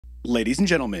Ladies and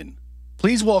gentlemen,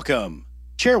 please welcome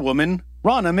Chairwoman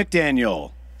Ronna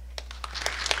McDaniel.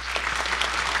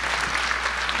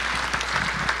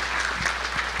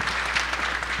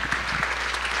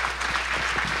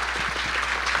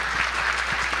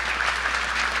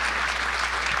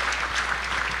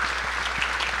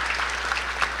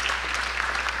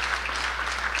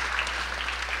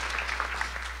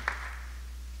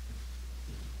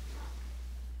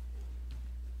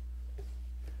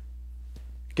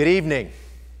 Good evening.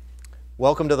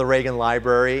 Welcome to the Reagan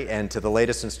Library and to the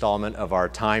latest installment of our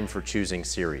Time for Choosing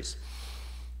series.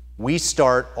 We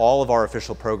start all of our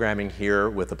official programming here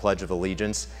with the Pledge of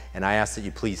Allegiance, and I ask that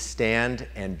you please stand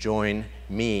and join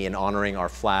me in honoring our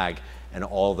flag and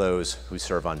all those who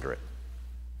serve under it.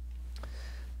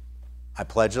 I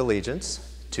pledge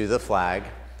allegiance to the flag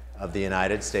of the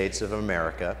United States of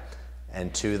America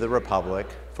and to the republic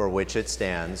for which it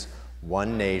stands,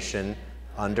 one nation,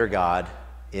 under God,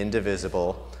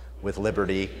 indivisible, with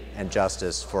liberty and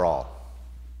justice for all.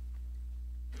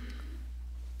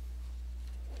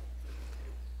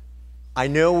 I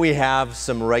know we have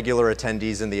some regular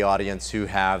attendees in the audience who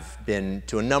have been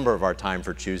to a number of our Time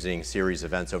for Choosing series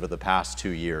events over the past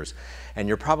 2 years, and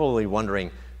you're probably wondering,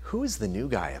 who is the new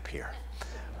guy up here?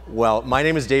 Well, my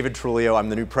name is David Trulio. I'm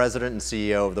the new president and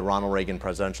CEO of the Ronald Reagan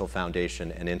Presidential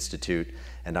Foundation and Institute,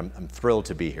 and I'm thrilled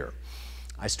to be here.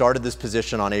 I started this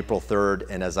position on April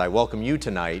 3rd, and as I welcome you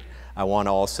tonight, I want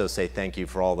to also say thank you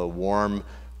for all the warm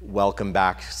welcome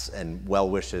backs and well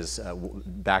wishes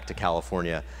back to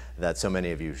California that so many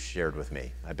of you shared with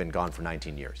me. I've been gone for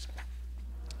 19 years.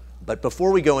 But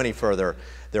before we go any further,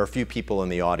 there are a few people in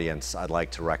the audience I'd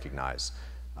like to recognize.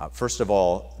 First of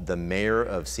all, the mayor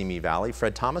of Simi Valley,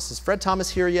 Fred Thomas. Is Fred Thomas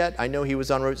here yet? I know he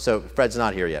was en route, so Fred's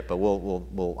not here yet, but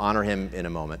we'll honor him in a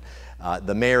moment.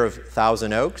 The mayor of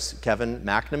Thousand Oaks, Kevin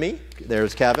McNamee.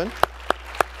 There's Kevin.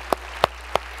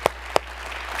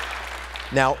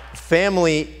 Now,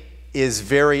 family is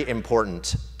very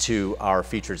important to our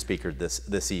featured speaker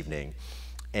this evening,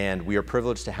 and we are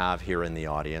privileged to have here in the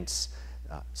audience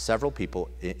several people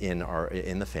in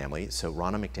the family. So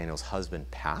Ronna McDaniel's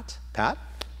husband, Pat.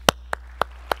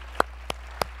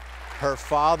 Her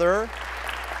father,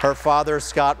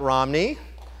 Scott Romney.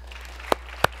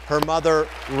 Her mother,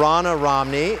 Ronna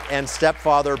Romney, and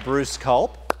stepfather, Bruce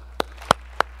Culp.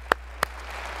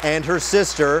 And her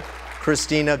sister,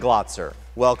 Christina Glotzer.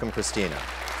 Welcome, Christina.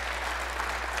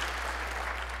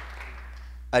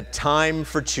 A Time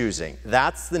for Choosing.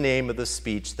 That's the name of the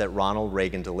speech that Ronald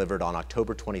Reagan delivered on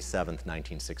October 27,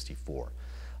 1964,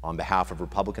 on behalf of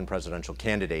Republican presidential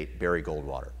candidate Barry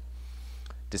Goldwater.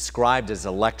 Described as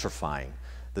electrifying,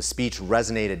 the speech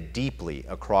resonated deeply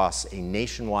across a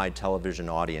nationwide television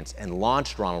audience and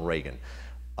launched Ronald Reagan,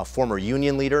 a former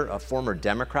Union leader, a former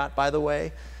Democrat, by the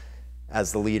way,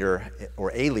 as the leader,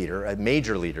 or a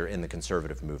major leader in the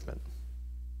conservative movement.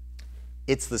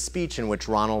 It's the speech in which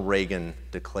Ronald Reagan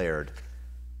declared,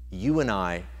 "You and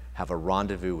I have a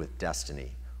rendezvous with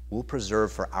destiny. We'll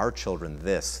preserve for our children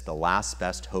this, the last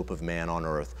best hope of man on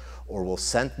earth, or we'll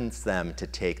sentence them to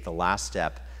take the last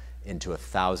step into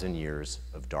 1,000 years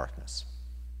of darkness."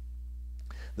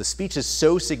 The speech is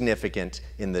so significant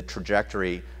in the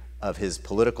trajectory of his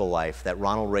political life that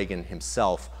Ronald Reagan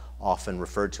himself often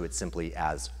referred to it simply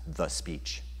as the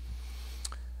speech.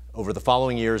 Over the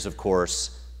following years, of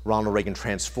course, Ronald Reagan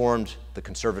transformed the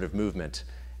conservative movement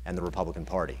and the Republican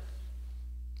Party.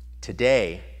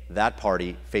 Today, that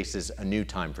party faces a new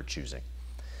time for choosing,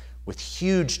 with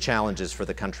huge challenges for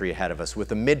the country ahead of us, with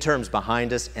the midterms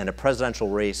behind us and a presidential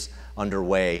race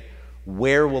underway.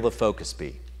 Where will the focus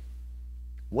be?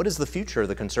 What is the future of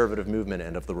the conservative movement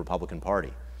and of the Republican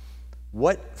Party?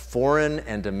 What foreign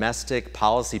and domestic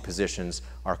policy positions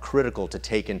are critical to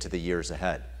take into the years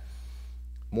ahead?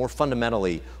 More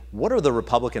fundamentally, what are the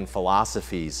Republican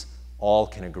philosophies all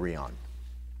can agree on?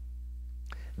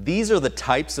 These are the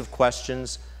types of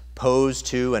questions posed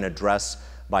to and addressed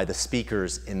by the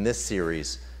speakers in this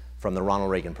series from the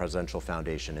Ronald Reagan Presidential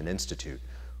Foundation and Institute.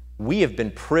 We have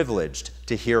been privileged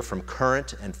to hear from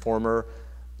current and former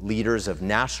leaders of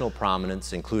national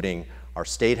prominence, including our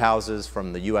state houses,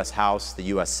 from the U.S. House, the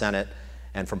U.S. Senate,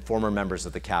 and from former members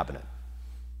of the cabinet.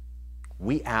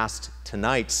 We asked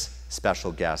tonight's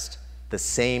special guest the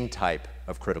same type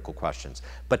of critical questions,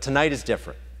 but tonight is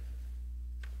different.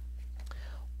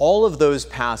 All of those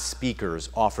past speakers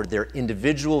offered their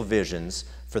individual visions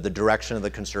for the direction of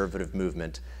the conservative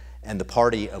movement and the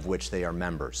party of which they are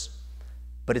members.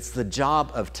 But it's the job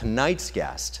of tonight's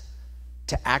guest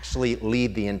to actually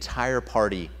lead the entire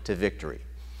party to victory.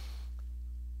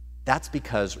 That's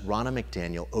because Ronna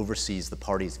McDaniel oversees the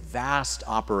party's vast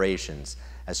operations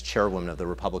as chairwoman of the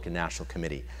Republican National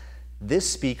Committee. This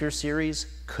speaker series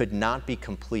could not be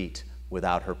complete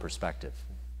without her perspective.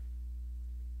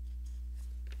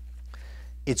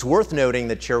 It's worth noting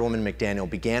that Chairwoman McDaniel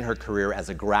began her career as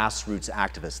a grassroots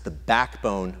activist, the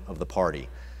backbone of the party,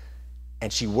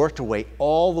 and she worked her way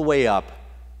all the way up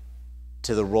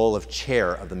to the role of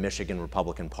chair of the Michigan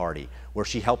Republican Party, where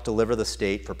she helped deliver the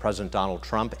state for President Donald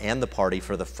Trump and the party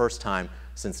for the first time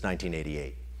since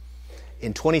 1988.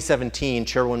 In 2017,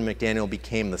 Chairwoman McDaniel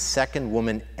became the second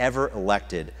woman ever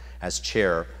elected as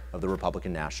chair of the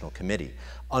Republican National Committee.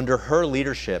 Under her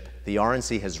leadership, the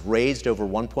RNC has raised over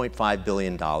 $1.5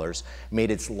 billion, made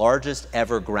its largest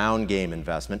ever ground game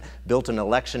investment, built an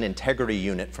election integrity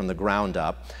unit from the ground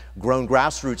up, grown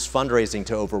grassroots fundraising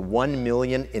to over 1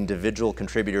 million individual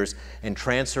contributors, and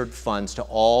transferred funds to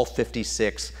all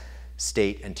 56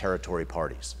 state and territory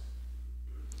parties.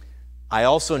 I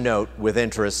also note with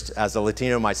interest, as a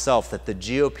Latino myself, that the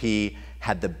GOP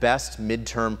had the best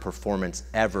midterm performance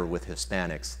ever with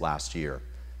Hispanics last year.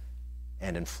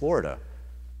 And in Florida,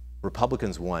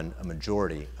 Republicans won a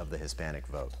majority of the Hispanic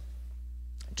vote.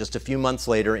 Just a few months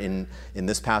later, in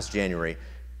this past January,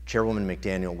 Chairwoman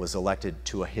McDaniel was elected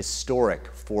to a historic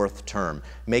 4th term,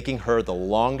 making her the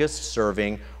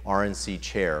longest-serving RNC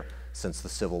chair since the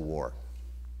Civil War.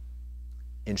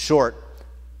 In short,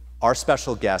 our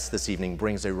special guest this evening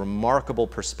brings a remarkable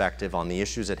perspective on the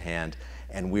issues at hand,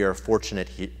 and we are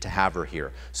fortunate to have her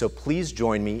here. So please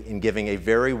join me in giving a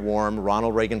very warm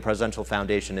Ronald Reagan Presidential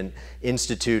Foundation and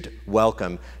Institute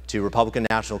welcome to Republican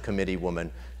National Committee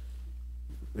woman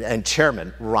and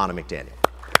Chairman Ronna McDaniel.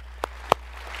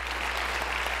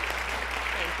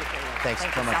 Thanks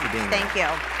so much for being here. Thank you.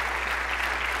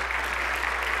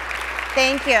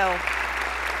 Thank you.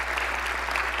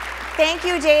 Thank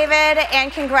you, David,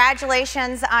 and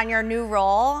congratulations on your new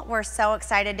role. We're so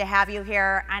excited to have you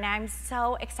here, and I'm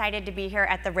so excited to be here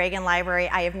at the Reagan Library.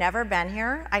 I have never been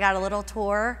here. I got a little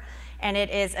tour, and it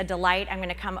is a delight. I'm going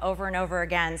to come over and over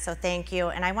again, so thank you.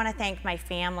 And I want to thank my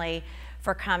family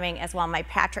for coming as well.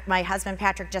 My husband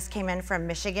Patrick just came in from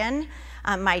Michigan.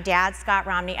 My dad, Scott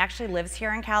Romney, actually lives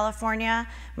here in California.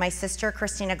 My sister,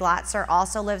 Christina Glotzer,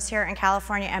 also lives here in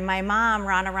California. And my mom,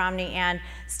 Ronna Romney, and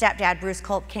stepdad, Bruce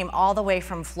Culp, came all the way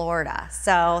from Florida.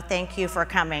 So thank you for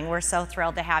coming. We're so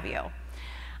thrilled to have you.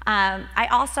 I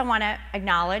also want to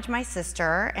acknowledge my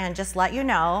sister and just let you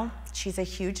know she's a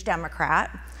huge Democrat.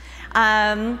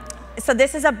 So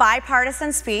this is a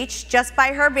bipartisan speech, just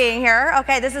by her being here.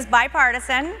 Okay, this is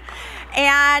bipartisan.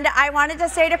 And I wanted to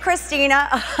say to Christina,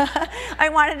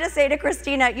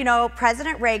 you know,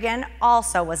 President Reagan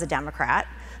also was a Democrat.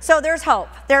 So there's hope,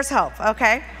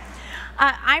 okay?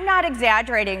 I'm not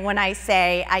exaggerating when I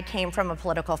say I came from a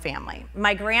political family.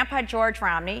 My grandpa, George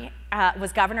Romney,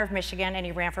 was governor of Michigan, and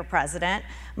he ran for president.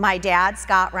 My dad,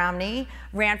 Scott Romney,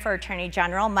 ran for attorney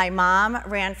general. My mom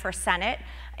ran for Senate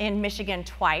in Michigan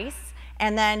twice.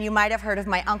 And then you might have heard of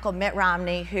my uncle Mitt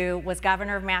Romney, who was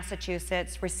governor of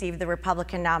Massachusetts, received the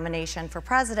Republican nomination for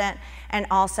president, and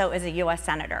also is a US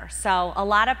senator. So a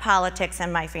lot of politics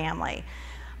in my family.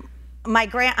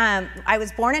 I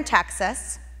was born in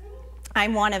Texas.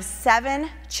 I'm one of 7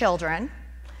 children.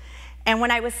 And when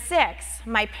I was 6,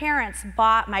 my parents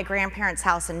bought my grandparents'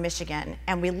 house in Michigan,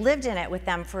 and we lived in it with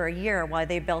them for a year while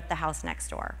they built the house next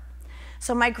door.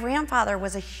 So my grandfather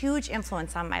was a huge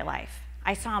influence on my life.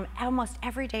 I saw him almost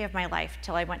every day of my life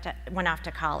till I went off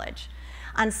to college.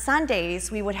 On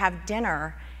Sundays, we would have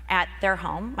dinner at their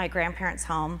home, my grandparents'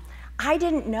 home. I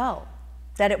didn't know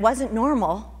that it wasn't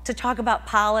normal to talk about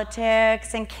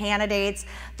politics and candidates.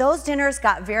 Those dinners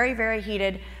got very, very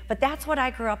heated, but that's what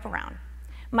I grew up around.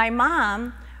 My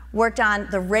mom worked on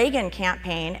the Reagan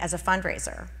campaign as a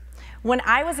fundraiser. When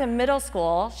I was in middle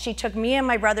school, she took me and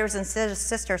my brothers and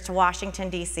sisters to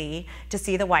Washington, D.C. to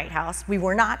see the White House. We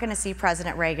were not going to see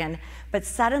President Reagan, but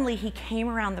suddenly he came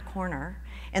around the corner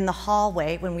in the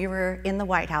hallway when we were in the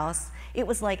White House. It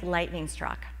was like lightning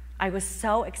struck. I was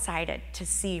so excited to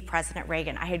see President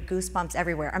Reagan. I had goosebumps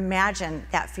everywhere. Imagine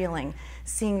that feeling,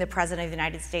 seeing the President of the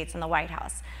United States in the White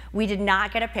House. We did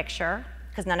not get a picture,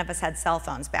 because none of us had cell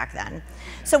phones back then.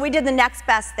 So we did the next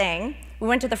best thing. We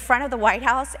went to the front of the White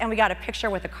House and we got a picture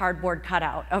with a cardboard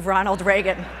cutout of Ronald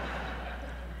Reagan.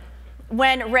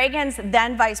 When Reagan's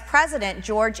then Vice President,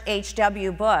 George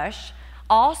H.W. Bush,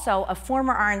 also a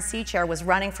former RNC chair, was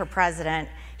running for president,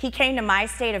 he came to my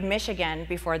state of Michigan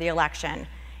before the election.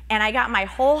 And I got my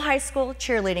whole high school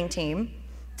cheerleading team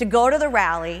to go to the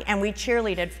rally, and we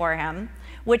cheerleaded for him,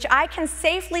 which I can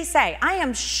safely say, I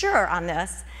am sure on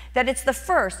this, that it's the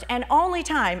first and only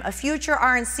time a future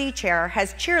RNC chair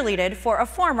has cheerleaded for a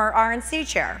former RNC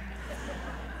chair.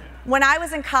 When I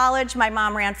was in college, my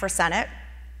mom ran for Senate,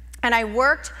 and I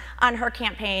worked on her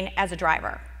campaign as a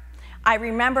driver. I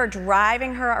remember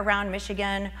driving her around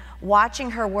Michigan,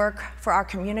 watching her work for our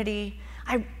community.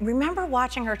 I remember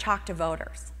watching her talk to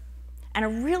voters. And a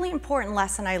really important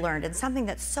lesson I learned, and something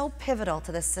that's so pivotal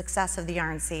to the success of the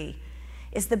RNC,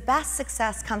 is the best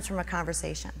success comes from a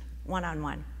conversation,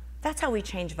 one-on-one. That's how we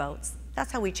change votes.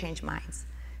 That's how we change minds.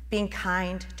 Being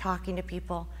kind, talking to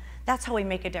people, that's how we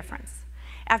make a difference.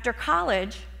 After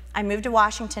college, I moved to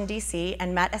Washington, D.C.,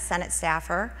 and met a Senate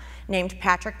staffer named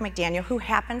Patrick McDaniel, who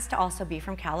happens to also be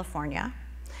from California.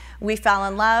 We fell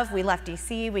in love, we left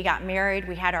D.C., we got married,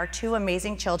 we had our 2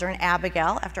 amazing children,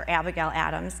 Abigail, after Abigail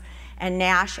Adams, and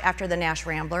Nash, after the Nash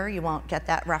Rambler. You won't get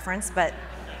that reference, but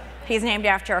he's named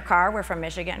after a car. We're from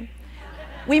Michigan.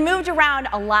 We moved around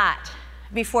a lot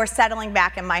before settling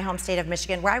back in my home state of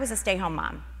Michigan, where I was a stay-home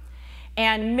mom.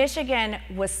 And Michigan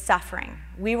was suffering.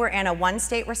 We were in a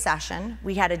 1-state recession.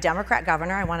 We had a Democrat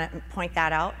governor, I want to point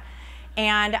that out.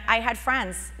 And I had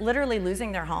friends literally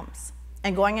losing their homes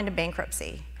and going into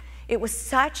bankruptcy. It was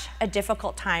such a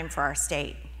difficult time for our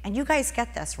state. And you guys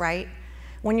get this, right?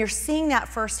 When you're seeing that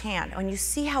firsthand, when you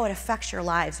see how it affects your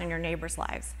lives and your neighbors'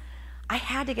 lives, I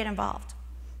had to get involved.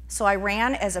 So I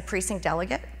ran as a precinct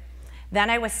delegate. Then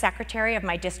I was secretary of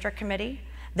my district committee.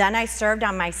 Then I served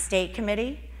on my state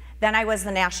committee. Then I was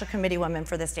the national committee woman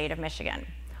for the state of Michigan.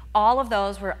 All of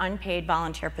those were unpaid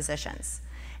volunteer positions.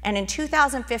 And in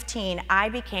 2015, I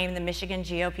became the Michigan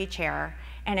GOP chair,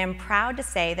 and am proud to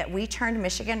say that we turned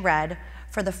Michigan red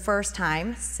for the first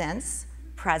time since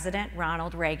President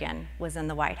Ronald Reagan was in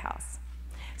the White House.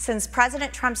 Since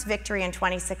President Trump's victory in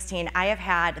 2016, I have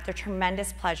had the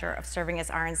tremendous pleasure of serving as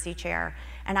RNC chair,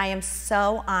 and I am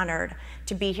so honored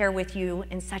to be here with you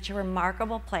in such a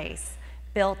remarkable place,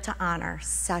 built to honor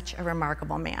such a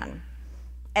remarkable man.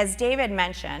 As David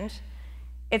mentioned,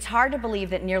 it's hard to believe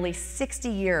that nearly 60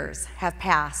 years have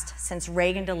passed since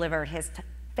Reagan delivered his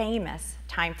famous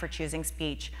time for choosing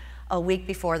speech a week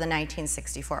before the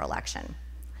 1964 election.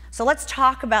 So let's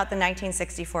talk about the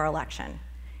 1964 election.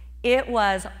 It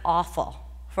was awful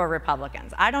for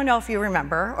Republicans. I don't know if you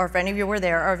remember, or if any of you were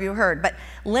there, or if you heard, but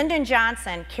Lyndon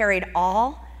Johnson carried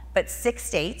all but 6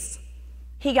 states.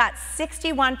 He got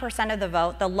 61% of the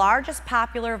vote, the largest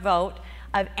popular vote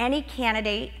of any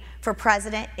candidate for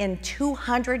president in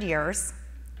 200 years.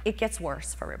 It gets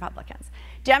worse for Republicans.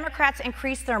 Democrats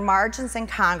increased their margins in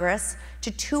Congress to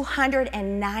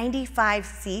 295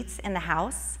 seats in the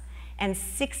House and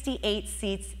 68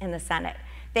 seats in the Senate.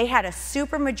 They had a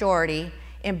supermajority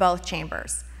in both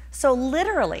chambers. So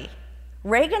literally,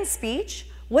 Reagan's speech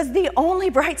was the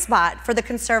only bright spot for the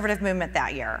conservative movement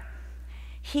that year.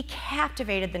 He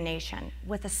captivated the nation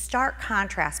with a stark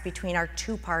contrast between our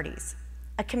 2 parties,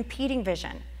 a competing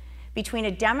vision between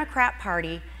a Democrat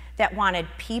Party that wanted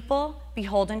people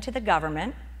beholden to the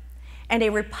government and a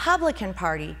Republican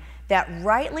Party that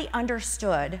rightly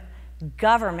understood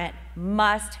government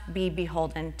must be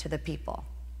beholden to the people.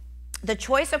 The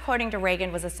choice, according to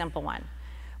Reagan, was a simple one.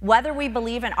 Whether we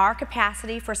believe in our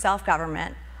capacity for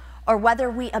self-government or whether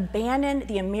we abandon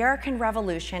the American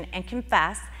Revolution and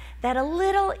confess that a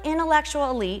little intellectual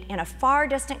elite in a far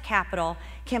distant capital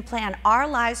can plan our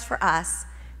lives for us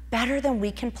better than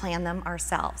we can plan them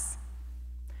ourselves.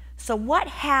 So what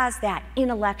has that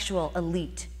intellectual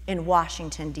elite in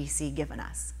Washington, D.C. given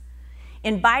us?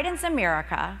 In Biden's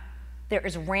America, there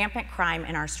is rampant crime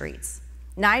in our streets.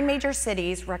 9 major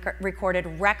cities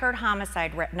recorded record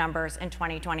homicide numbers in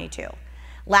 2022.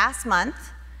 Last month,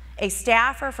 a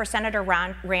staffer for Senator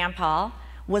Rand Paul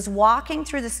was walking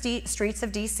through the streets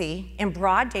of D.C. in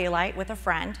broad daylight with a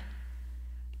friend,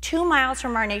 2 miles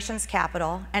from our nation's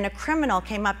capital, and a criminal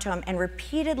came up to him and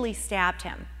repeatedly stabbed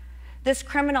him. This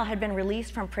criminal had been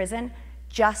released from prison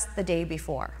just the day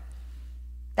before.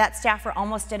 That staffer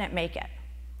almost didn't make it.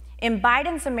 In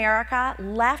Biden's America,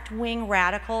 left-wing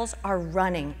radicals are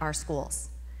running our schools.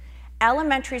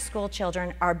 Elementary school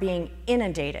children are being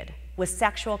inundated with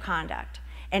sexual conduct.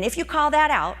 And if you call that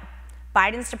out,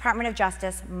 Biden's Department of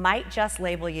Justice might just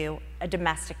label you a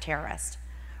domestic terrorist.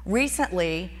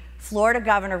 Recently, Florida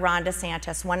Governor Ron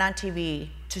DeSantis went on TV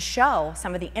to show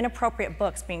some of the inappropriate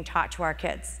books being taught to our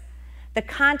kids. The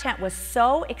content was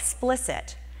so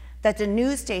explicit that the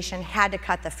news station had to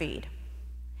cut the feed.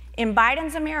 In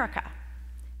Biden's America,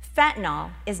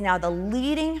 fentanyl is now the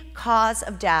leading cause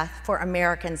of death for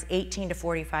Americans 18 to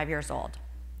 45 years old.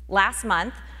 Last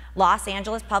month, Los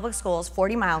Angeles Public Schools,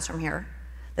 40 miles from here,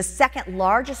 the 2nd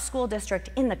largest school district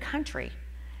in the country,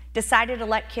 decided to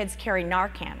let kids carry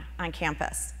Narcan on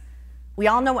campus. We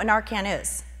all know what Narcan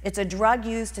is. It's a drug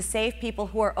used to save people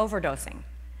who are overdosing.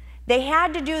 They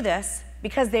had to do this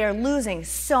because they are losing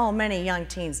so many young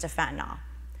teens to fentanyl.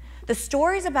 The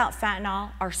stories about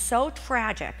fentanyl are so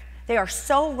tragic, they are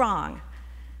so wrong.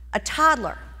 A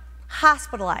toddler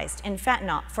hospitalized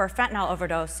for a fentanyl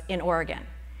overdose in Oregon.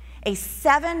 A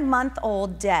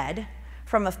 7-month-old dead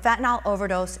from a fentanyl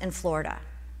overdose in Florida.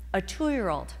 A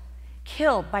 2-year-old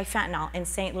killed by fentanyl in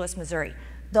St. Louis, Missouri.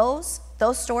 Those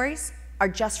stories are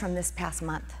just from this past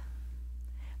month.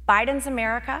 Biden's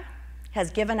America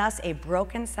has given us a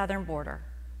broken southern border.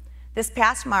 This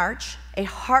past March, a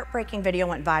heartbreaking video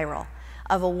went viral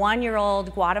of a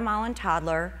 1-year-old Guatemalan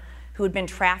toddler who had been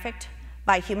trafficked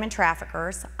by human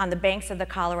traffickers on the banks of the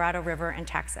Colorado River in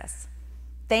Texas.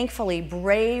 Thankfully,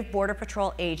 brave Border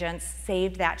Patrol agents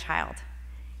saved that child.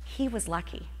 He was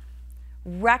lucky.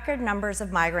 Record numbers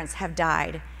of migrants have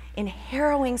died in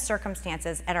harrowing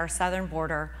circumstances at our southern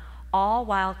border, all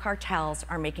while cartels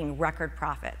are making record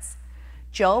profits.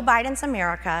 Joe Biden's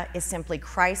America is simply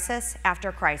crisis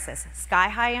after crisis,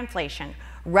 sky-high inflation,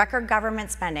 record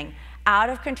government spending,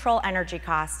 out-of-control energy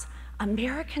costs.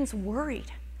 Americans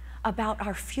worried about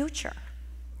our future,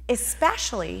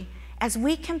 especially as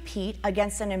we compete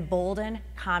against an emboldened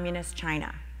communist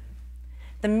China.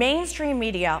 The mainstream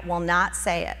media will not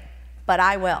say it, but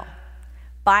I will.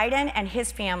 Biden and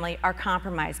his family are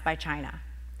compromised by China.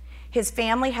 His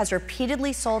family has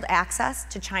repeatedly sold access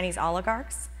to Chinese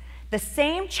oligarchs, the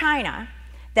same China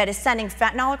that is sending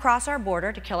fentanyl across our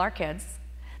border to kill our kids,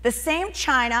 the same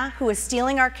China who is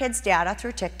stealing our kids' data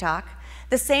through TikTok,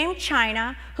 the same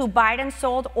China who Biden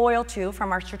sold oil to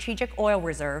from our strategic oil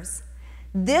reserves.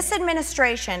 This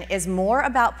administration is more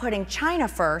about putting China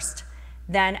first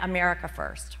than America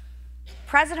first.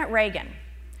 President Reagan,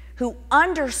 who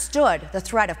understood the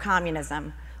threat of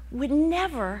communism, would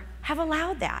never have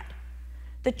allowed that.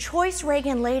 The choice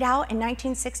Reagan laid out in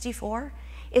 1964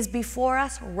 is before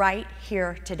us right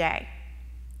here today.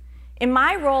 In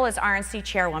my role as RNC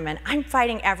Chairwoman, I'm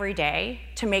fighting every day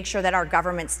to make sure that our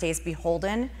government stays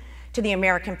beholden to the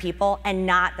American people and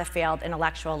not the failed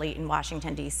intellectual elite in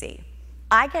Washington, D.C.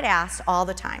 I get asked all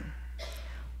the time,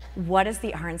 what does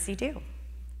the RNC do?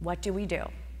 What do we do?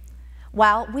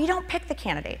 Well, we don't pick the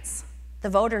candidates. The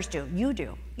voters do.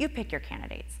 You pick your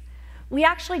candidates. We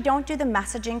actually don't do the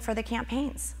messaging for the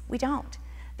campaigns. We don't.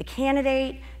 The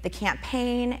candidate, the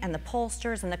campaign, and the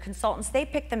pollsters and the consultants, they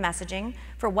pick the messaging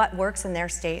for what works in their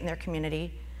state and their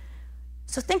community.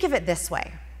 So think of it this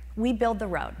way. We build the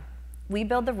road. We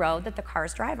build the road that the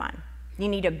cars drive on. You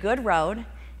need a good road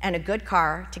and a good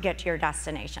car to get to your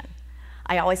destination.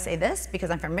 I always say this because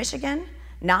I'm from Michigan.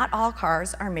 Not all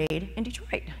cars are made in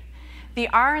Detroit. The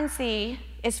RNC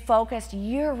is focused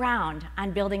year-round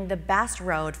on building the best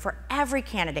road for every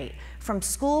candidate, from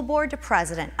school board to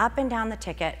president, up and down the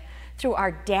ticket, through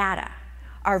our data,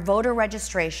 our voter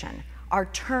registration, our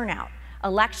turnout,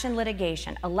 election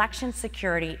litigation, election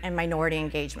security, and minority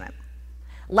engagement.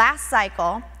 Last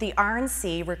cycle, the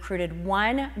RNC recruited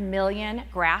 1 million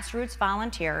grassroots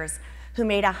volunteers who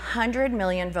made 100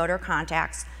 million voter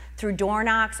contacts through door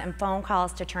knocks and phone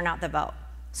calls to turn out the vote.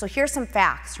 So here's some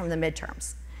facts from the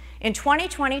midterms. In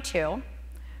 2022,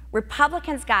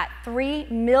 Republicans got 3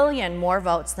 million more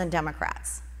votes than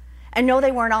Democrats. And no,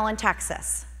 they weren't all in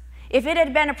Texas. If it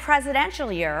had been a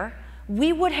presidential year,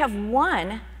 we would have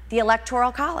won the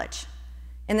Electoral College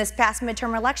in this past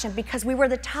midterm election because we were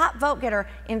the top vote getter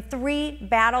in 3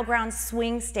 battleground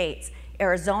swing states,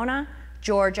 Arizona,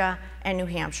 Georgia, and New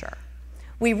Hampshire.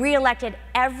 We re-elected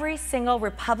every single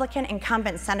Republican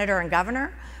incumbent senator and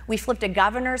governor. We flipped a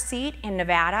governor's seat in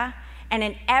Nevada. And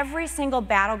in every single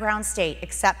battleground state,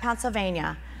 except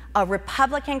Pennsylvania, a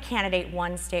Republican candidate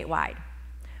won statewide.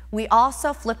 We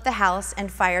also flipped the House and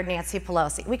fired Nancy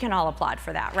Pelosi. We can all applaud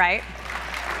for that, right?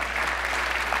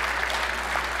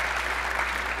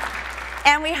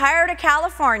 And we hired a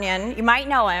Californian, you might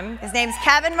know him, his name's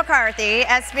Kevin McCarthy,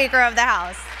 as Speaker of the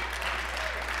House.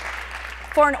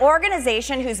 For an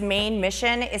organization whose main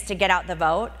mission is to get out the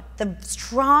vote, the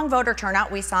strong voter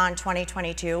turnout we saw in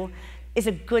 2022 is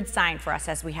a good sign for us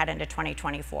as we head into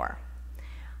 2024.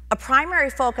 A primary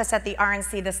focus at the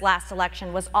RNC this last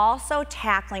election was also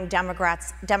tackling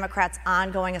Democrats'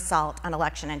 ongoing assault on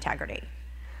election integrity.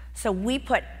 So we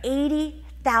put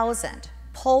 80,000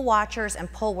 poll watchers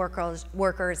and poll workers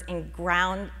on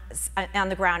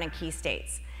the ground in key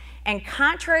states. And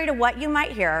contrary to what you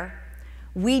might hear,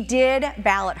 we did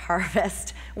ballot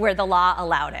harvest where the law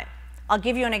allowed it. I'll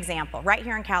give you an example. Right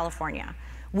here in California,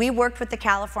 we worked with the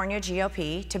California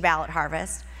GOP to ballot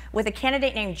harvest with a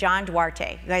candidate named John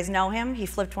Duarte. You guys know him? He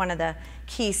flipped one of the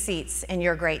key seats in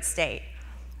your great state.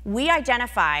 We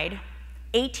identified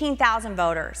 18,000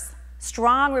 voters,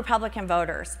 strong Republican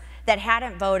voters, that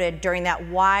hadn't voted during that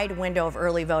wide window of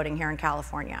early voting here in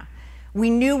California. We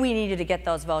knew we needed to get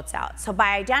those votes out. So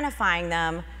by identifying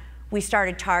them, we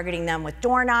started targeting them with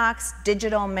door knocks,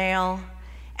 digital mail,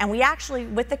 and we actually,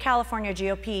 with the California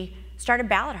GOP, started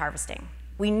ballot harvesting.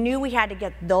 We knew we had to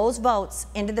get those votes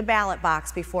into the ballot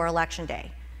box before Election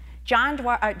Day. John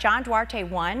Duarte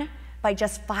won by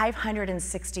just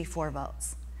 564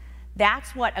 votes.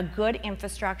 That's what a good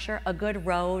infrastructure, a good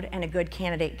road, and a good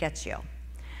candidate gets you.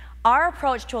 Our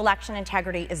approach to election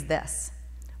integrity is this.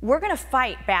 We're going to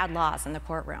fight bad laws in the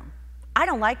courtroom. I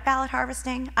don't like ballot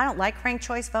harvesting. I don't like ranked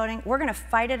choice voting. We're going to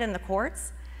fight it in the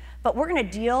courts, but we're going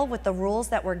to deal with the rules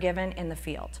that we're given in the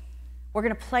field. We're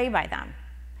going to play by them.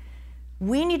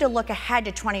 We need to look ahead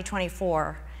to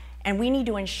 2024, and we need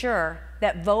to ensure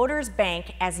that voters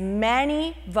bank as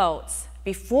many votes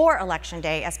before Election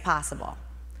Day as possible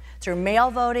through mail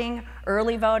voting,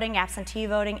 early voting, absentee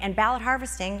voting, and ballot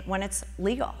harvesting when it's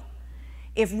legal.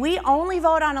 If we only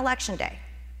vote on Election Day,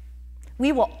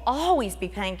 we will always be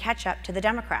playing catch up to the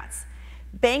Democrats.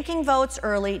 Banking votes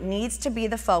early needs to be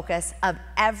the focus of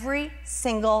every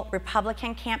single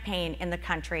Republican campaign in the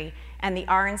country, and the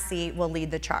RNC will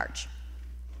lead the charge.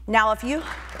 Now, if you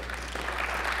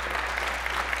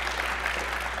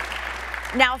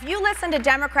listen to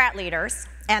Democrat leaders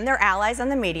and their allies in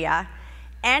the media,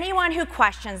 anyone who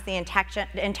questions the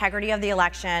integrity of the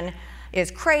election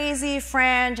is crazy,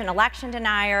 fringe, an election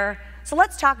denier. So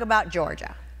let's talk about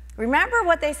Georgia. Remember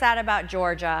what they said about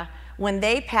Georgia when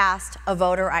they passed a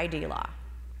voter ID law.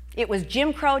 It was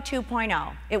Jim Crow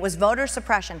 2.0. It was voter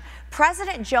suppression.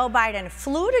 President Joe Biden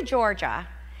flew to Georgia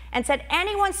and said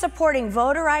anyone supporting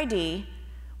voter ID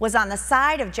was on the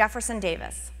side of Jefferson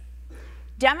Davis.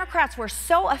 Democrats were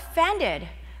so offended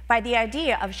by the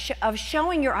idea of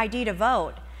showing your ID to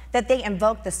vote that they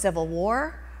invoked the Civil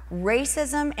War,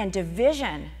 racism, and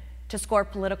division to score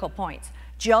political points.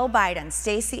 Joe Biden,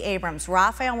 Stacey Abrams,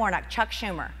 Raphael Warnock, Chuck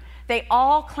Schumer, they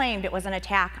all claimed it was an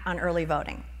attack on early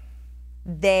voting.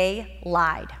 They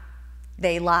lied.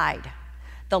 They lied.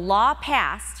 The law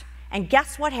passed, and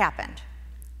guess what happened?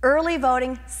 Early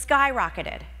voting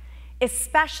skyrocketed,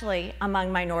 especially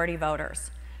among minority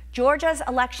voters. Georgia's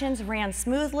elections ran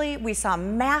smoothly. We saw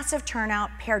massive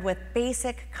turnout paired with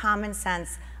basic common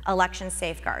sense election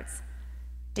safeguards.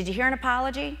 Did you hear an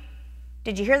apology?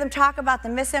 Did you hear them talk about the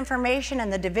misinformation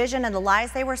and the division and the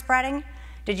lies they were spreading?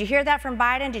 Did you hear that from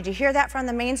Biden? Did you hear that from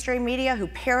the mainstream media who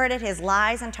parroted his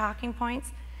lies and talking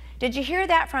points? Did you hear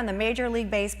that from the Major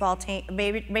League Baseball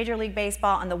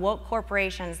and the woke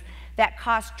corporations that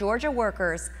cost Georgia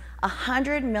workers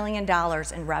 $100 million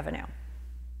in revenue?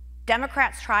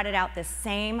 Democrats trotted out this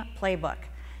same playbook,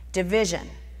 division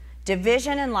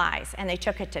and lies, and they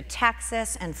took it to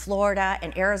Texas and Florida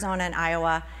and Arizona and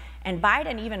Iowa, and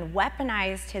Biden even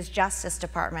weaponized his Justice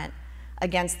Department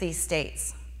against these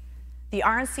states. The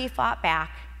RNC fought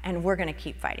back, and we're going to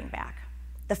keep fighting back.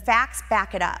 The facts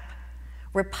back it up.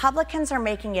 Republicans are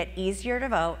making it easier to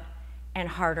vote and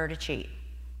harder to cheat.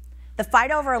 The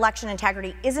fight over election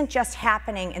integrity isn't just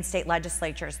happening in state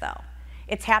legislatures, though.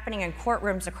 It's happening in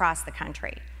courtrooms across the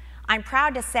country. I'm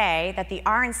proud to say that the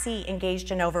RNC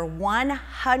engaged in over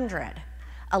 100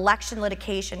 election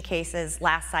litigation cases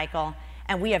last cycle,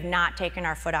 and we have not taken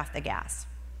our foot off the gas.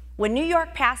 When New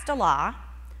York passed a law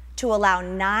to allow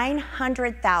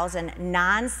 900,000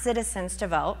 non-citizens to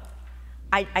vote,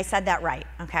 I said that right,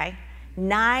 okay?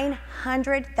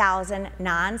 900,000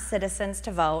 non-citizens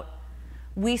to vote,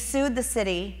 we sued the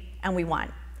city and we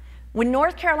won. When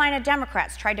North Carolina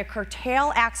Democrats tried to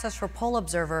curtail access for poll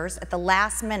observers at the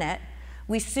last minute,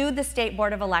 we sued the State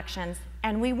Board of Elections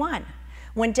and we won.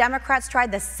 When Democrats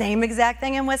tried the same exact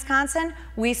thing in Wisconsin,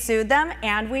 we sued them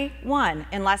and we won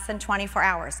in less than 24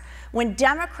 hours. When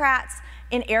Democrats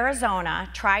in Arizona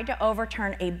tried to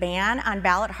overturn a ban on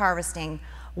ballot harvesting,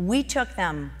 we took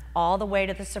them all the way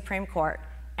to the Supreme Court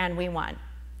and we won.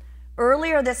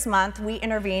 Earlier this month, we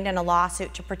intervened in a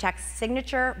lawsuit to protect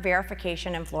signature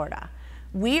verification in Florida.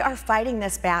 We are fighting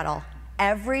this battle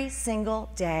every single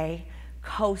day,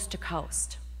 coast to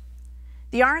coast.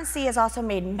 The RNC has also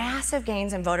made massive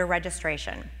gains in voter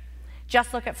registration.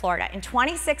 Just look at Florida. In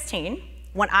 2016,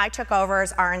 when I took over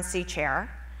as RNC Chair,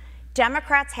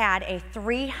 Democrats had a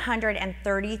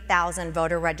 330,000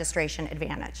 voter registration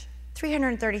advantage.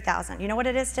 330,000. You know what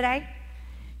it is today?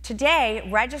 Today,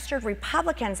 registered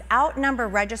Republicans outnumber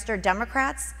registered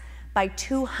Democrats by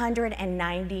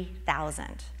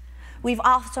 290,000. We've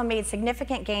also made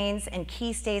significant gains in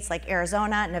key states like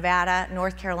Arizona, Nevada,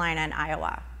 North Carolina, and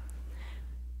Iowa.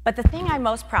 But the thing I'm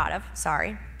most proud of,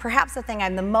 perhaps the thing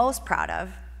I'm the most proud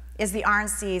of, is the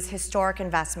RNC's historic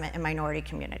investment in minority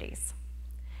communities.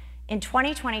 In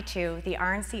 2022, the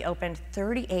RNC opened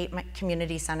 38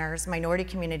 community centers, minority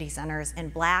community centers in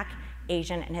Black,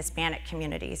 Asian, and Hispanic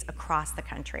communities across the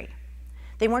country.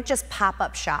 They weren't just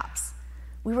pop-up shops.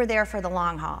 We were there for the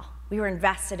long haul. We were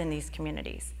invested in these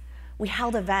communities. We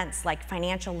held events like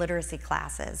financial literacy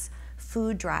classes,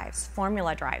 food drives,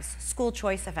 formula drives, school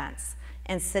choice events,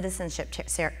 and citizenship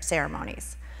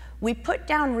ceremonies. We put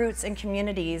down roots in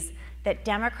communities that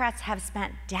Democrats have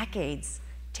spent decades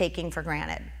taking for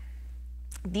granted.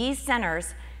 These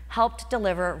centers helped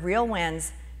deliver real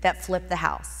wins that flipped the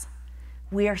House.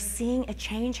 We are seeing a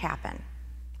change happen.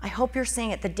 I hope you're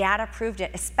seeing it. The data proved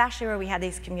it, especially where we had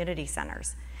these community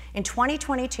centers. In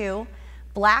 2022,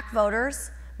 Black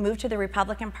voters moved to the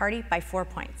Republican Party by 4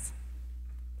 points.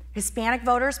 Hispanic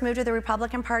voters moved to the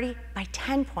Republican Party by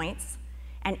 10 points,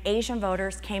 and Asian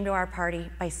voters came to our party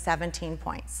by 17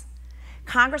 points.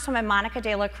 Congresswoman Monica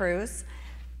de la Cruz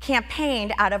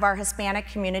campaigned out of our Hispanic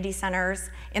community centers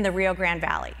in the Rio Grande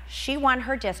Valley. She won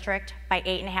her district by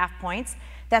 8.5 points.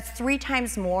 That's 3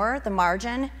 times more the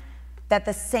margin that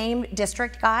the same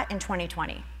district got in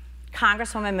 2020.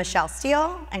 Congresswoman Michelle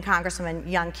Steele and Congresswoman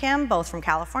Young Kim, both from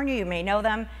California, you may know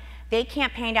them, they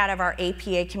campaigned out of our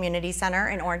APA Community Center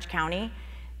in Orange County.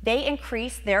 They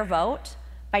increased their vote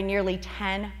by nearly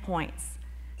 10 points.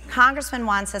 Congressman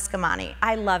Juan Ciscomani,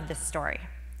 I love this story.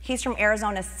 He's from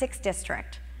Arizona's 6th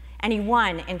district, and he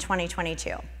won in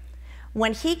 2022.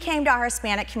 When he came to our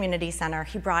Hispanic Community Center,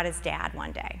 he brought his dad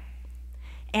one day.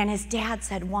 And his dad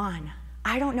said, Juan,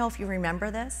 I don't know if you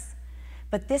remember this,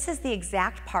 but this is the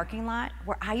exact parking lot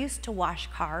where I used to wash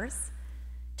cars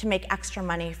to make extra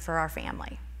money for our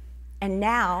family. And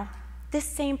now, this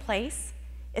same place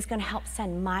is going to help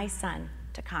send my son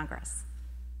to Congress.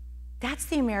 That's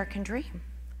the American dream.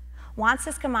 Juan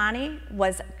Ciscomani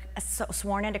was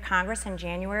sworn into Congress in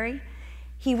January.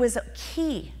 He was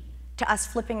key to us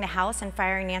flipping the House and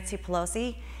firing Nancy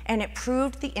Pelosi, and it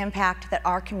proved the impact that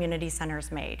our community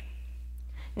centers made.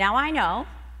 Now I know,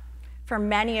 for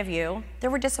many of you, there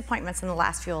were disappointments in the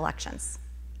last few elections.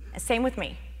 Same with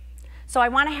me. So I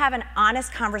want to have an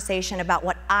honest conversation about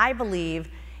what I believe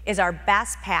is our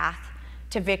best path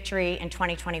to victory in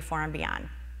 2024 and beyond.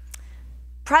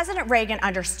 President Reagan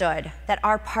understood that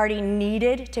our party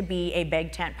needed to be a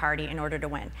big tent party in order to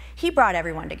win. He brought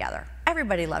everyone together.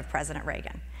 Everybody loved President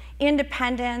Reagan.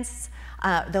 Independents,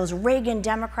 those Reagan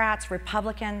Democrats,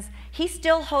 Republicans. He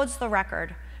still holds the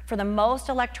record for the most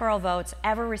electoral votes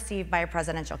ever received by a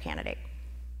presidential candidate.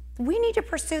 We need to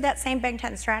pursue that same big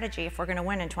tent strategy if we're going to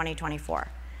win in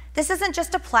 2024. This isn't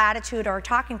just a platitude or a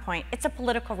talking point, it's a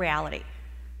political reality.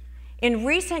 In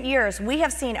recent years, we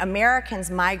have seen Americans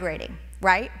migrating,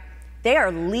 right? They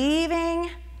are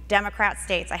leaving Democrat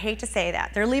states. I hate to say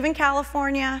that. They're leaving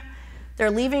California,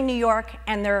 they're leaving New York,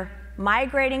 and they're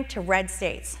migrating to red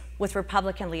states with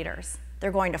Republican leaders.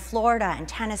 They're going to Florida and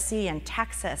Tennessee and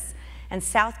Texas and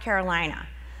South Carolina.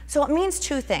 So it means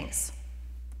 2 things.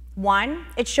 One,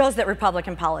 it shows that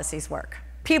Republican policies work.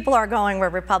 People are going where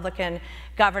Republican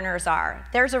governors are.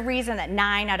 There's a reason that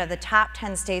 9 out of the top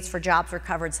 10 states for jobs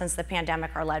recovered since the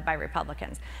pandemic are led by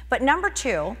Republicans. But number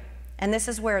 2, and this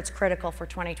is where it's critical for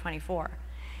 2024,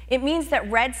 it means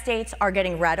that red states are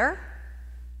getting redder,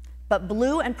 but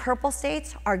blue and purple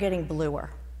states are getting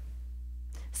bluer.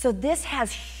 So this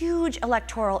has huge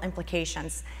electoral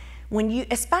implications,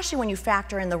 especially when you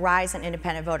factor in the rise in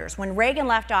independent voters. When Reagan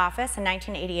left office in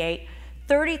 1988,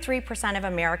 33% of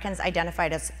Americans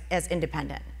identified as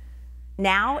independent.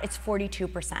 Now it's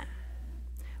 42%.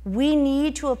 We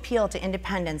need to appeal to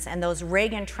independents and those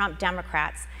Reagan-Trump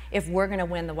Democrats if we're going to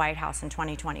win the White House in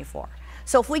 2024.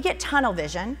 So if we get tunnel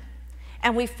vision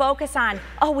and we focus on,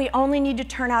 oh, we only need to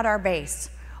turn out our base,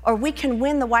 or we can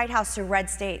win the White House through red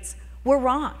states, we're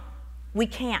wrong. We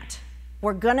can't.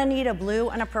 We're going to need a blue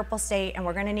and a purple state, and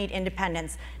we're going to need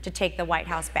independents to take the White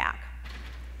House back.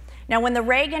 Now, when the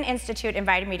Reagan Institute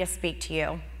invited me to speak to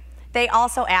you, they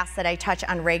also asked that I touch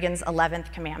on Reagan's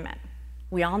 11th commandment.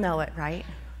 We all know it, right?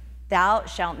 Thou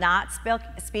shalt not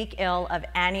speak ill of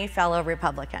any fellow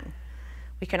Republican.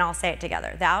 We can all say it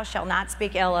together. Thou shalt not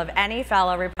speak ill of any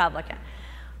fellow Republican.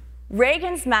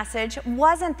 Reagan's message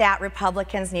wasn't that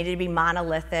Republicans needed to be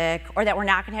monolithic or that we're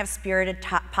not going to have spirited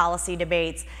policy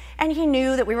debates, and he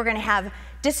knew that we were going to have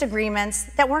disagreements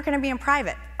that weren't going to be in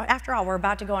private. After all, we're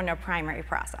about to go into a primary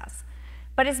process.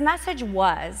 But his message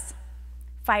was,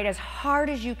 fight as hard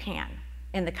as you can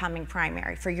in the coming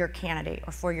primary for your candidate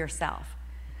or for yourself,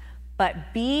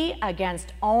 but be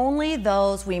against only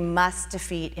those we must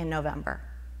defeat in November.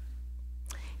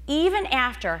 Even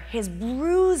after his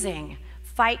bruising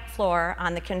fight floor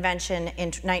on the convention in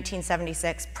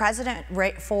 1976, President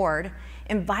Ford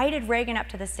invited Reagan up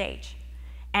to the stage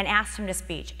and asked him to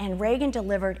speak. And Reagan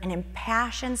delivered an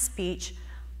impassioned speech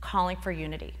calling for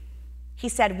unity. He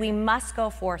said, "We must go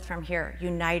forth from here,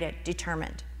 united,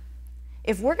 determined."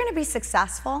 If we're going to be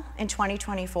successful in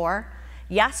 2024,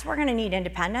 yes, we're going to need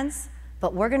independence,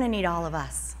 but we're going to need all of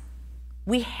us.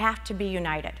 We have to be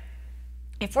united.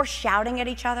 If we're shouting at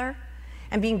each other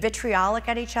and being vitriolic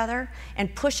at each other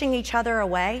and pushing each other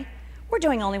away, we're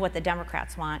doing only what the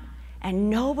Democrats want, and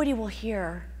nobody will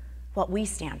hear what we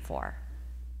stand for.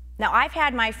 Now, I've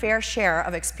had my fair share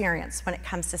of experience when it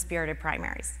comes to spirited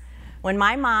primaries. When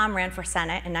my mom ran for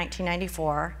Senate in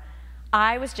 1994,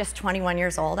 I was just 21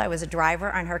 years old. I was a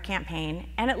driver on her campaign,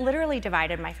 and it literally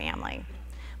divided my family.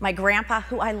 My grandpa,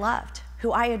 who I loved,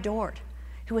 who I adored,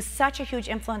 who was such a huge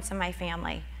influence in my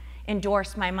family,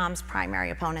 endorsed my mom's primary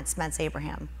opponent, Spence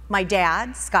Abraham. My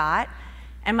dad, Scott,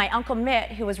 and my uncle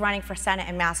Mitt, who was running for Senate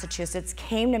in Massachusetts,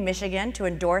 came to Michigan to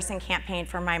endorse and campaign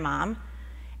for my mom,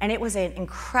 and it was an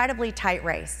incredibly tight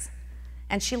race.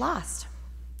 And she lost,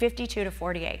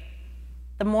 52-48.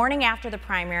 The morning after the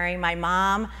primary, my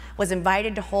mom was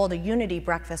invited to hold a unity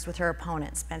breakfast with her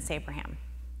opponent, Spence Abraham.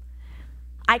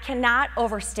 I cannot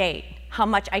overstate how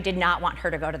much I did not want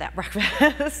her to go to that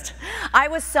breakfast. I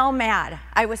was so mad.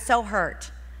 I was so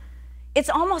hurt. It's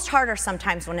almost harder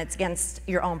sometimes when it's against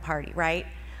your own party, right?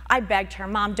 I begged her,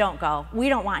 "Mom, don't go. We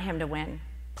don't want him to win.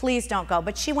 Please don't go."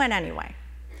 But she went anyway.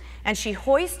 And she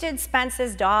hoisted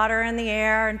Spence's daughter in the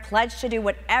air and pledged to do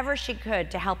whatever she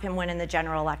could to help him win in the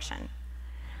general election.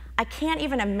 I can't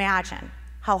even imagine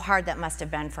how hard that must have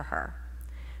been for her.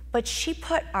 But she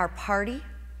put our party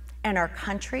and our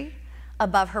country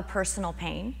above her personal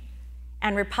pain,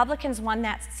 and Republicans won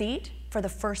that seat for the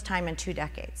first time in 2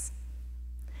 decades.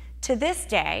 To this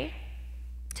day,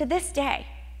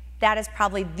 that is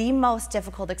probably the most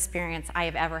difficult experience I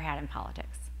have ever had in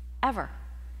politics, ever.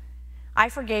 I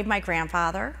forgave my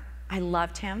grandfather, I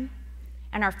loved him,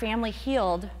 and our family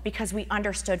healed because we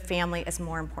understood family is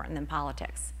more important than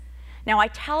politics. Now, I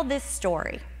tell this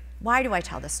story. Why do I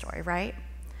tell this story, right?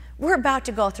 We're about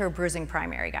to go through a bruising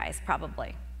primary, guys,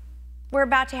 probably. We're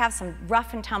about to have some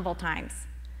rough and tumble times.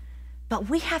 But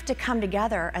we have to come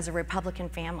together as a Republican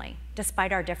family,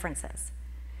 despite our differences.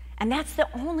 And that's the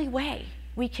only way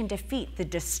we can defeat the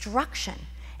destruction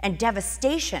and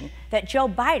devastation that Joe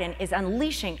Biden is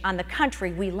unleashing on the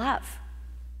country we love.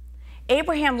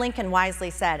 Abraham Lincoln wisely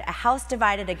said, "A house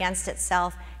divided against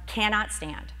itself cannot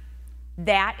stand."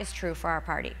 That is true for our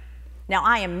party. Now,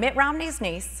 I am Mitt Romney's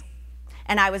niece,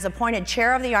 and I was appointed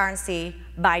chair of the RNC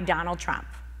by Donald Trump,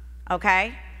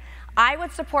 okay? I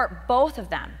would support both of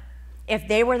them if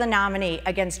they were the nominee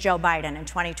against Joe Biden in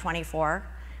 2024.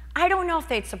 I don't know if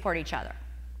they'd support each other.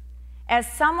 As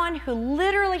someone who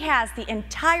literally has the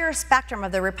entire spectrum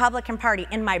of the Republican Party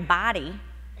in my body,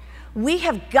 we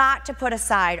have got to put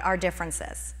aside our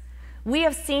differences. We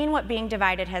have seen what being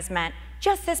divided has meant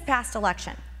just this past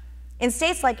election. In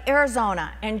states like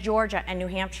Arizona and Georgia and New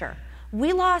Hampshire,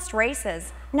 we lost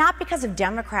races not because of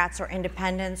Democrats or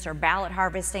independents or ballot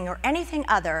harvesting or anything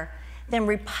other than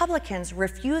Republicans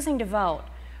refusing to vote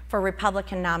for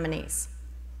Republican nominees.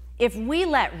 If we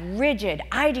let rigid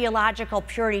ideological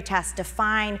purity tests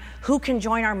define who can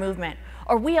join our movement,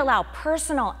 or we allow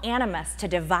personal animus to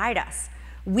divide us,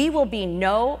 we will be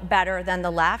no better than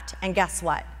the left, and guess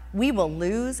what? We will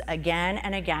lose again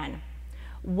and again.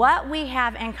 What we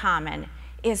have in common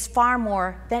is far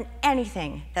more than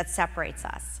anything that separates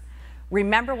us.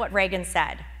 Remember what Reagan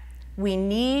said. We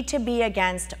need to be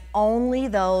against only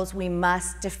those we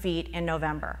must defeat in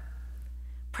November.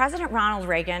 President Ronald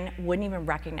Reagan wouldn't even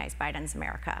recognize Biden's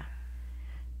America.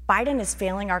 Biden is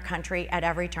failing our country at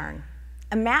every turn.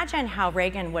 Imagine how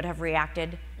Reagan would have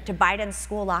reacted to Biden's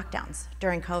school lockdowns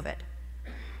during COVID.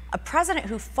 A president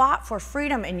who fought for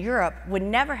freedom in Europe would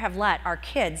never have let our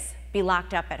kids be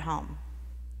locked up at home.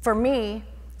 For me,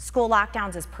 school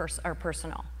lockdowns are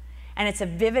personal, and it's a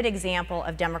vivid example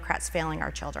of Democrats failing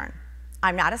our children.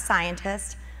 I'm not a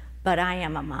scientist, but I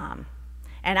am a mom,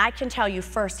 and I can tell you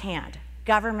firsthand,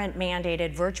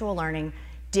 government-mandated virtual learning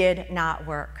did not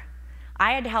work.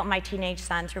 I had to help my teenage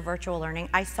son through virtual learning.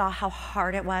 I saw how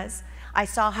hard it was. I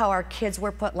saw how our kids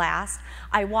were put last.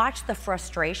 I watched the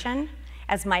frustration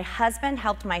as my husband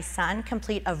helped my son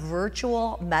complete a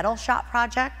virtual metal shop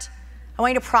project. I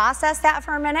want you to process that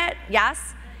for a minute.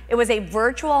 Yes, it was a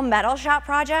virtual metal shop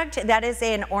project. That is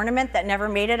an ornament that never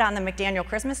made it on the McDaniel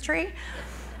Christmas tree.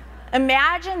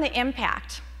 Imagine the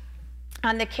impact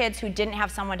on the kids who didn't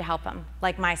have someone to help them,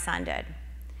 like my son did.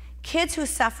 Kids who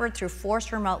suffered through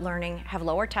forced remote learning have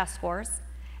lower test scores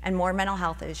and more mental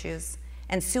health issues,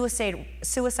 and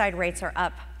suicide rates are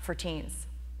up for teens.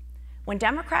 When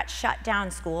Democrats shut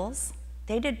down schools,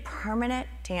 they did permanent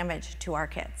damage to our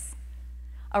kids.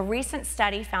 A recent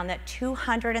study found that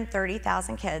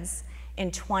 230,000 kids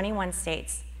in 21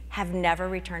 states have never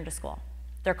returned to school.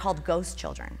 They're called ghost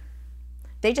children.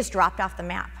 They just dropped off the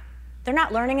map. They're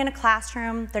not learning in a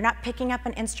classroom. They're not picking up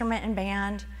an instrument in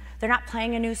band. They're not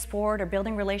playing a new sport or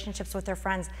building relationships with their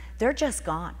friends. They're just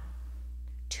gone.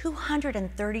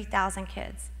 230,000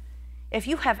 kids. If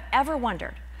you have ever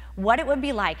wondered what it would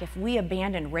be like if we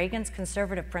abandoned Reagan's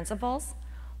conservative principles,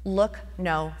 look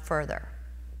no further.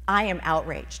 I am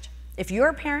outraged. If you're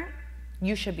a parent,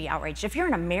 you should be outraged. If you're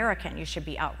an American, you should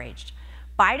be outraged.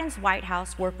 Biden's White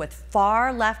House worked with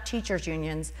far left teachers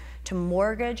unions to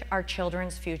mortgage our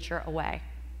children's future away.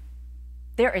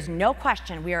 There is no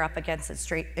question we are up against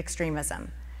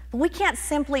extremism. But we can't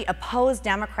simply oppose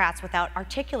Democrats without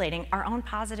articulating our own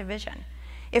positive vision.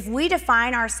 If we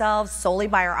define ourselves solely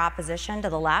by our opposition to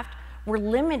the left, we're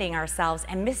limiting ourselves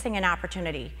and missing an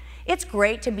opportunity. It's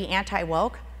great to be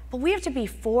anti-woke, but we have to be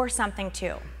for something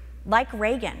too. Like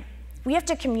Reagan, we have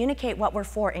to communicate what we're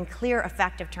for in clear,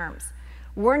 effective terms.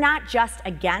 We're not just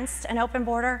against an open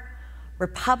border.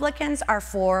 Republicans are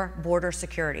for border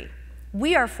security.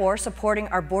 We are for supporting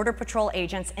our Border Patrol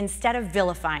agents instead of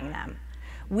vilifying them.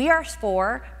 We are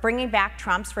for bringing back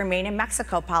Trump's Remain in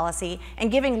Mexico policy and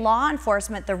giving law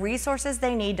enforcement the resources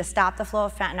they need to stop the flow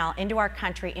of fentanyl into our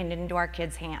country and into our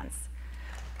kids' hands.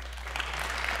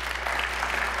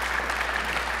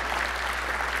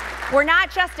 We're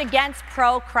not just against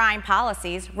pro-crime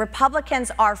policies. Republicans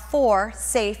are for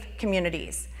safe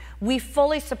communities. We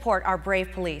fully support our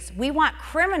brave police. We want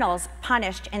criminals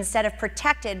punished instead of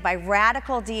protected by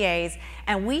radical DAs,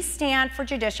 and we stand for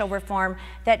judicial reform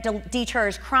that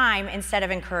deters crime instead of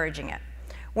encouraging it.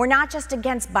 We're not just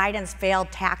against Biden's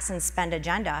failed tax and spend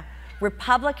agenda.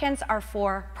 Republicans are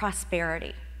for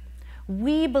prosperity.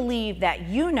 We believe that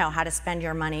you know how to spend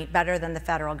your money better than the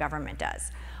federal government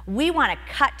does. We want to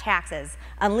cut taxes,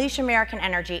 unleash American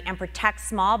energy, and protect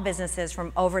small businesses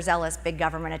from overzealous big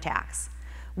government attacks.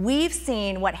 We've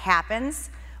seen what happens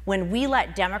when we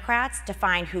let Democrats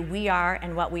define who we are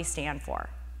and what we stand for.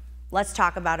 Let's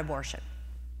talk about abortion,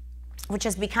 which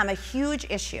has become a huge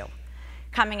issue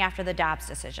coming after the Dobbs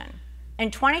decision.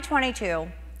 In 2022,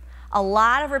 a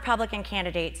lot of Republican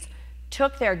candidates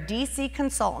took their DC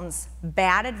consultants'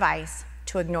 bad advice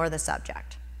to ignore the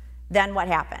subject. Then what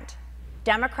happened?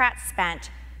 Democrats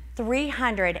spent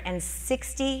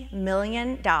 $360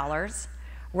 million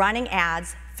running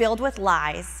ads filled with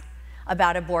lies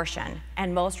about abortion,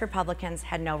 and most Republicans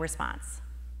had no response.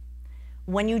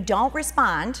 When you don't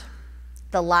respond,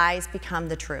 the lies become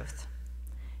the truth.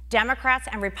 Democrats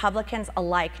and Republicans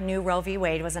alike knew Roe v.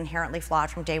 Wade was inherently flawed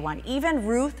from day one. Even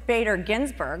Ruth Bader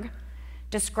Ginsburg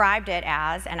described it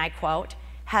as, and I quote,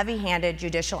 heavy-handed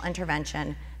judicial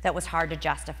intervention that was hard to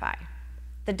justify.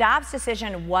 The Dobbs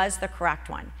decision was the correct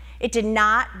one. It did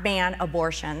not ban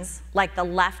abortions, like the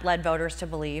left led voters to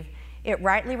believe. It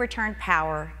rightly returned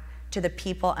power to the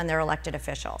people and their elected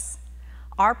officials.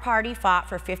 Our party fought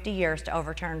for 50 years to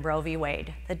overturn Roe v.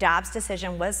 Wade. The Dobbs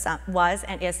decision was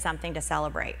and is something to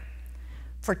celebrate.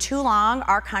 For too long,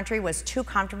 our country was too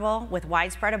comfortable with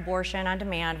widespread abortion on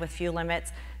demand with few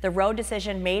limits. The Roe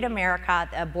decision made America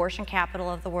the abortion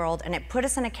capital of the world, and it put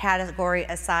us in a category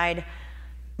aside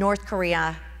North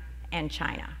Korea and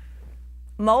China.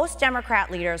 Most Democrat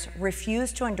leaders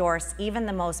refuse to endorse even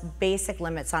the most basic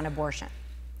limits on abortion.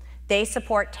 They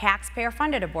support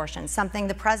taxpayer-funded abortion, something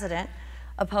the president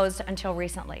opposed until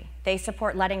recently. They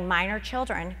support letting minor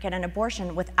children get an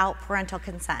abortion without parental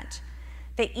consent.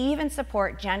 They even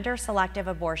support gender-selective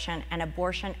abortion and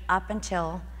abortion up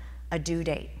until a due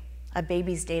date, a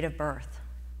baby's date of birth.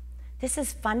 This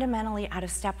is fundamentally out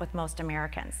of step with most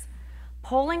Americans.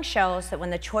 Polling shows that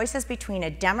when the choice is between a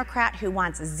Democrat who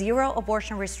wants zero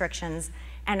abortion restrictions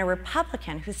and a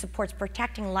Republican who supports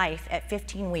protecting life at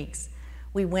 15 weeks,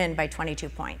 we win by 22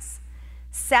 points.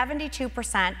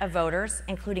 72% of voters,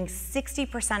 including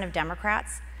 60% of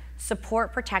Democrats,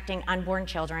 support protecting unborn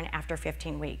children after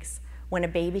 15 weeks, when a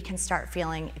baby can start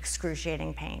feeling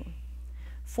excruciating pain.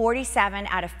 47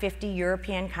 out of 50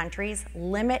 European countries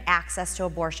limit access to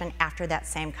abortion after that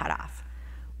same cutoff.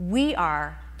 We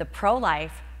are the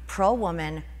pro-life,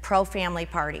 pro-woman, pro-family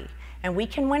party, and we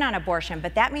can win on abortion,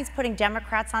 but that means putting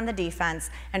Democrats on the defense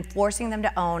and forcing them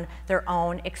to own their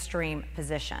own extreme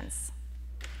positions.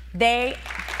 They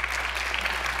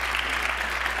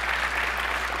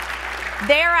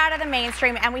are out of the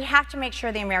mainstream, and we have to make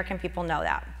sure the American people know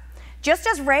that. Just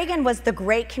as Reagan was the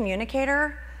great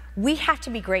communicator, we have to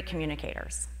be great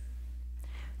communicators.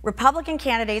 Republican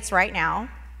candidates right now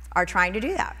are trying to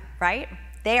do that, right?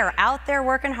 They are out there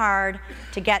working hard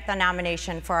to get the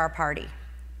nomination for our party.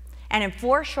 And in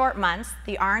 4 short months,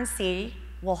 the RNC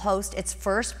will host its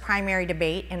first primary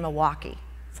debate in Milwaukee.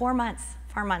 4 months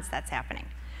that's happening.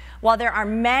 While there are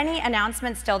many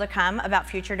announcements still to come about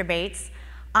future debates,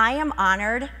 I am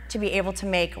honored to be able to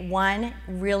make one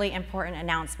really important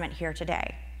announcement here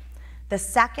today. The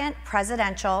second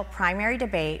presidential primary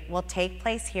debate will take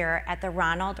place here at the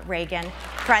Ronald Reagan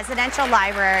Presidential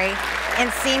Library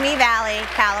in Simi Valley,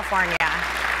 California.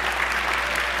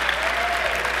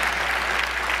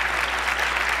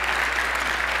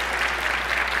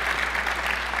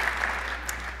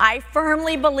 I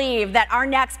firmly believe that our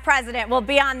next president will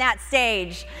be on that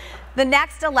stage. The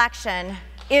next election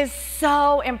is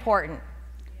so important.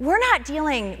 We're not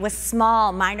dealing with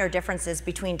small, minor differences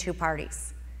between 2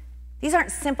 parties. These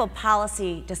aren't simple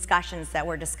policy discussions that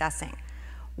we're discussing.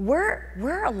 We're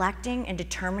electing and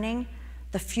determining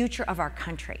the future of our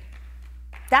country.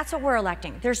 That's what we're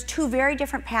electing. There's 2 very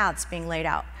different paths being laid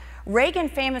out. Reagan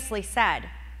famously said,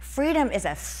 freedom is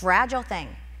a fragile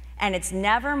thing, and it's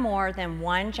never more than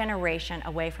 1 generation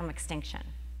away from extinction.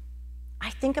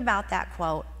 I think about that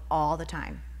quote all the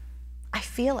time. I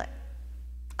feel it.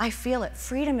 I feel it.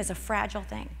 Freedom is a fragile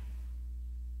thing.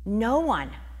 No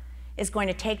one is going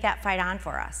to take that fight on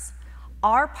for us.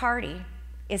 Our party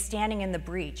is standing in the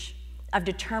breach of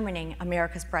determining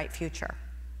America's bright future.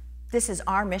 This is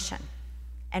our mission,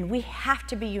 and we have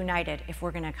to be united if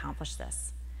we're going to accomplish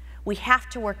this. We have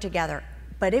to work together,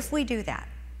 but if we do that,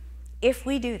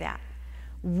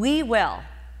 we will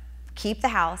keep the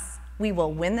House, we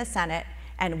will win the Senate,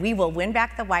 and we will win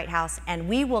back the White House, and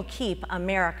we will keep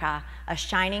America a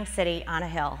shining city on a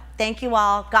hill. Thank you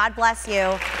all. God bless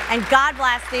you, and God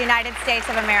bless the United States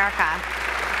of America.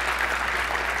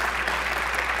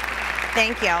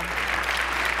 Thank you.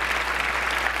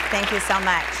 Thank you so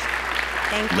much.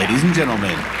 Thank you. Ladies and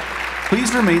gentlemen,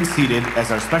 please remain seated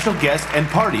as our special guest and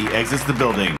party exits the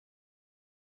building.